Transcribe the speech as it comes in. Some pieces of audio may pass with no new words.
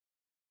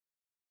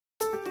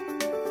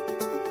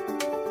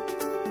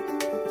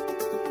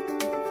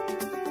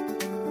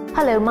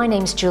Hello, my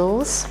name's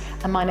Jules.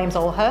 And my name's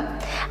Olha.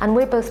 And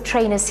we're both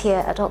trainers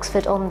here at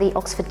Oxford on the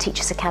Oxford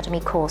Teachers Academy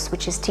course,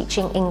 which is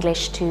teaching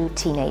English to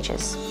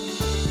teenagers.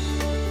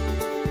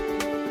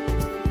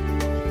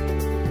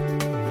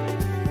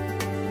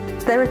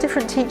 There are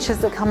different teachers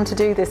that come to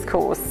do this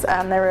course,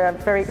 and there are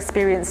very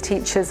experienced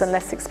teachers and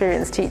less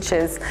experienced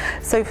teachers.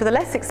 So for the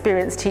less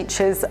experienced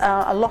teachers,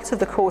 a lot of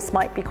the course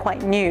might be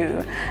quite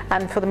new,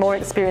 and for the more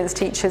experienced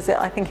teachers,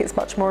 I think it's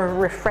much more of a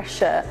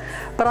refresher.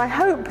 But I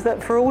hope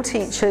that for all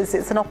teachers,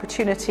 it's an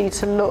opportunity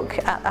to look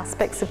at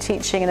aspects of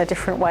teaching in a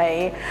different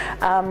way,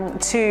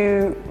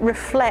 to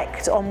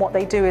reflect on what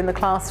they do in the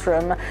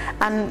classroom,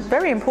 and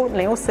very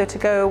importantly also to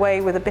go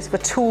away with a bit of a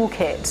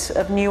toolkit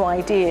of new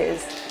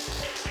ideas.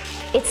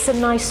 It's a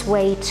nice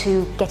way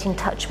to get in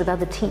touch with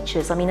other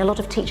teachers. I mean, a lot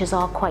of teachers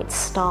are quite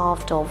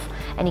starved of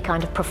any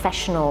kind of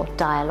professional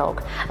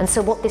dialogue. And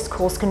so what this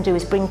course can do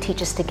is bring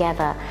teachers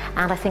together.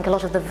 And I think a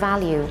lot of the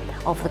value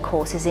of the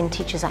course is in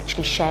teachers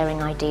actually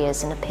sharing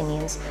ideas and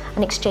opinions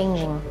and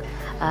exchanging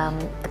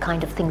the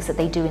kind of things that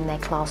they do in their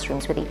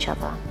classrooms with each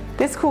other.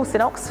 This course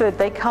in Oxford,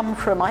 they come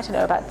from, I don't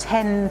know, about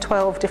 10,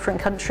 12 different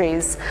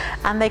countries,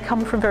 and they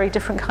come from very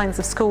different kinds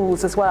of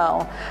schools as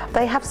well.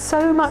 They have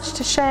so much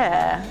to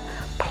share.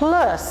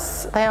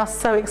 Plus, they are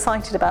so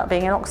excited about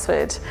being in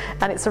Oxford,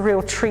 and it's a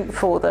real treat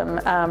for them,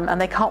 and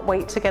they can't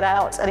wait to get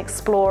out and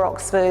explore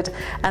Oxford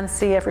and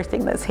see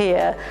everything that's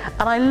here.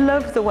 And I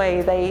love the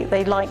way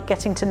they like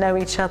getting to know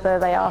each other.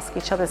 They ask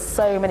each other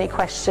so many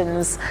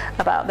questions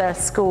about their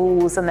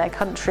schools and their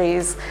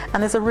countries,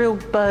 and there's a real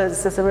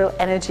buzz, there's a real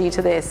energy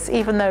to this,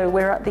 even though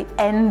we're at the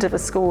end of a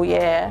school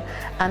year,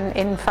 and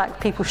in fact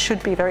people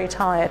should be very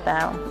tired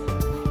now.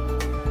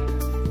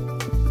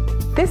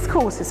 This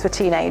course is for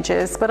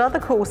teenagers, but other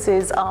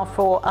courses are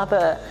for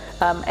other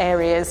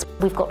areas.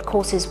 We've got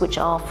courses which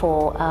are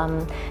for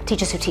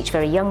teachers who teach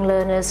very young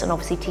learners, and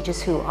obviously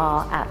teachers who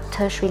are at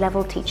tertiary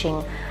level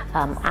teaching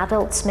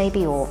adults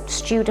maybe, or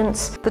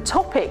students. The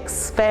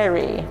topics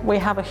vary. We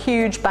have a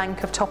huge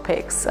bank of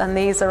topics, and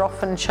these are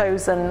often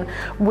chosen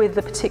with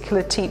the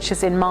particular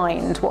teachers in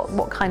mind,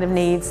 what kind of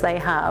needs they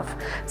have.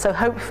 So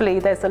hopefully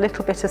there's a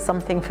little bit of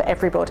something for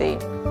everybody.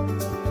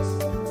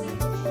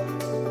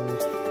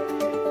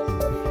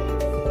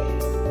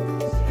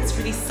 It's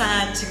really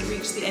sad to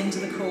reach the end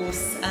of the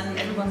course, and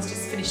everyone's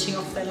just finishing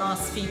off their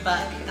last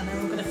feedback, and they're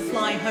all going to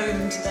fly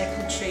home to their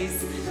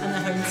countries and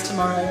their homes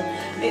tomorrow.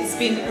 It's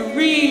been a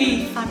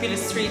really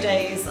fabulous 3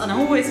 days, and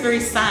I'm always very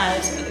sad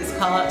at this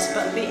part,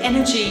 but the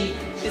energy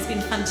has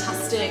been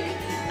fantastic,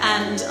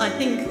 and I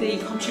think the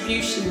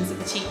contributions of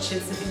the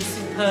teachers have been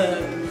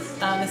superb.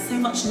 There's so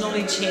much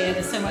knowledge here,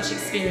 there's so much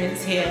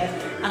experience here,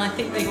 and I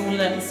think they've all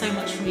learned so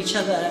much from each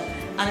other.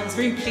 And I was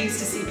very pleased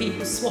to see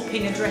people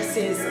swapping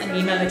addresses and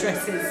email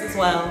addresses as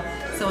well.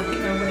 So I think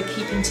we're going to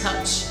keep in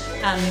touch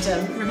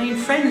and remain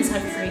friends,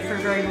 hopefully, for a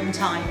very long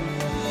time.